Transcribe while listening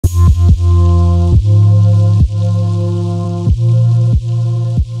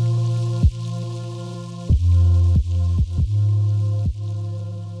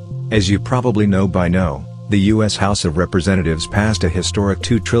As you probably know by now, the U.S. House of Representatives passed a historic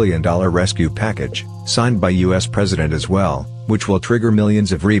 $2 trillion rescue package, signed by U.S. President as well, which will trigger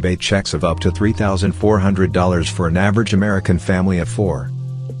millions of rebate checks of up to $3,400 for an average American family of 4.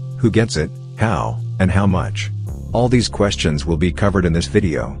 Who gets it, how, and how much? All these questions will be covered in this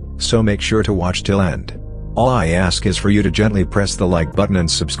video, so make sure to watch till end. All I ask is for you to gently press the like button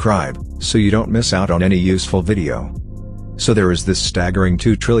and subscribe, so you don't miss out on any useful video. So there is this staggering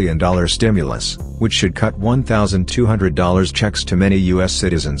 $2 trillion stimulus, which should cut $1,200 checks to many U.S.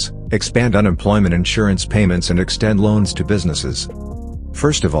 citizens, expand unemployment insurance payments and extend loans to businesses.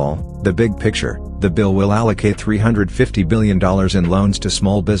 First of all, the big picture, the bill will allocate $350 billion in loans to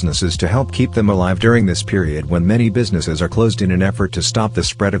small businesses to help keep them alive during this period when many businesses are closed in an effort to stop the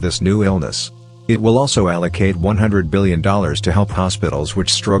spread of this new illness. It will also allocate $100 billion to help hospitals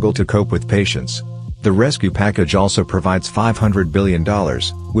which struggle to cope with patients. The rescue package also provides $500 billion,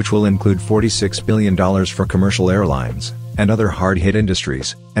 which will include $46 billion for commercial airlines and other hard-hit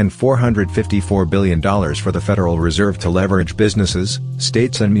industries, and $454 billion for the Federal Reserve to leverage businesses,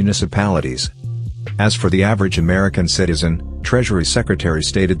 states and municipalities. As for the average American citizen, Treasury Secretary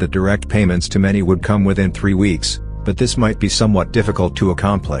stated that direct payments to many would come within 3 weeks, but this might be somewhat difficult to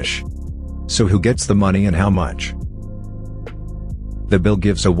accomplish. So who gets the money and how much? The bill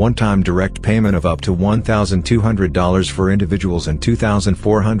gives a one-time direct payment of up to $1,200 for individuals and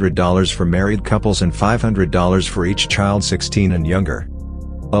 $2,400 for married couples and $500 for each child 16 and younger.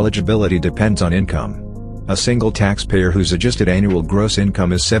 Eligibility depends on income. A single taxpayer whose adjusted annual gross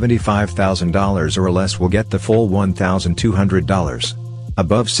income is $75,000 or less will get the full $1,200.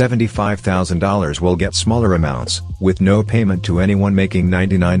 Above $75,000 will get smaller amounts, with no payment to anyone making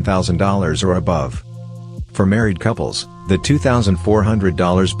 $99,000 or above. For married couples, the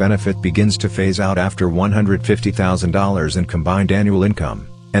 $2,400 benefit begins to phase out after $150,000 in combined annual income,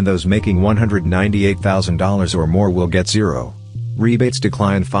 and those making $198,000 or more will get zero. Rebates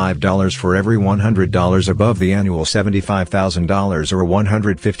decline $5 for every $100 above the annual $75,000 or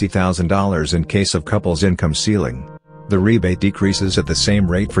 $150,000 in case of couples' income ceiling. The rebate decreases at the same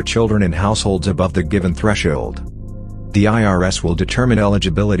rate for children in households above the given threshold. The IRS will determine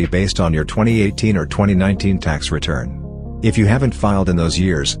eligibility based on your 2018 or 2019 tax return. If you haven't filed in those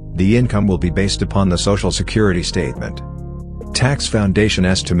years, the income will be based upon the Social Security statement. Tax Foundation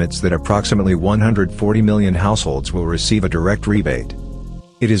estimates that approximately 140 million households will receive a direct rebate.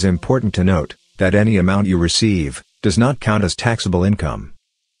 It is important to note that any amount you receive does not count as taxable income.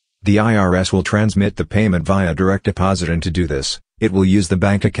 The IRS will transmit the payment via direct deposit, and to do this, it will use the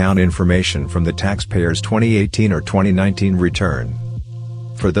bank account information from the taxpayer's 2018 or 2019 return.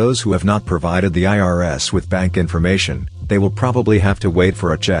 For those who have not provided the IRS with bank information, they will probably have to wait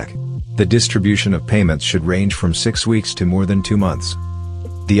for a check. The distribution of payments should range from 6 weeks to more than 2 months.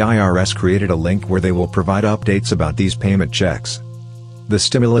 The IRS created a link where they will provide updates about these payment checks. The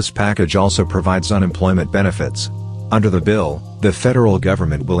stimulus package also provides unemployment benefits. Under the bill, the federal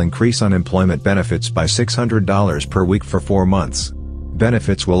government will increase unemployment benefits by $600 per week for 4 months.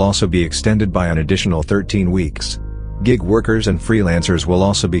 Benefits will also be extended by an additional 13 weeks. Gig workers and freelancers will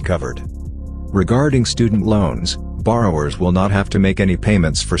also be covered. Regarding student loans, borrowers will not have to make any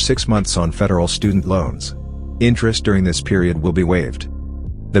payments for 6 months on federal student loans. Interest during this period will be waived.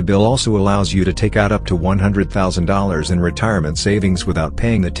 The bill also allows you to take out up to $100,000 in retirement savings without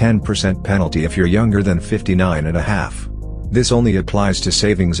paying the 10% penalty if you're younger than 59 and a half. This only applies to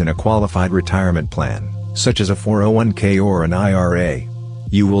savings in a qualified retirement plan, such as a 401k or an IRA.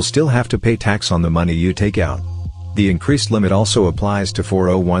 You will still have to pay tax on the money you take out. The increased limit also applies to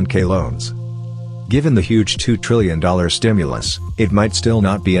 401k loans. Given the huge $2 trillion stimulus, it might still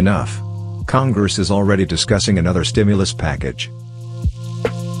not be enough. Congress is already discussing another stimulus package.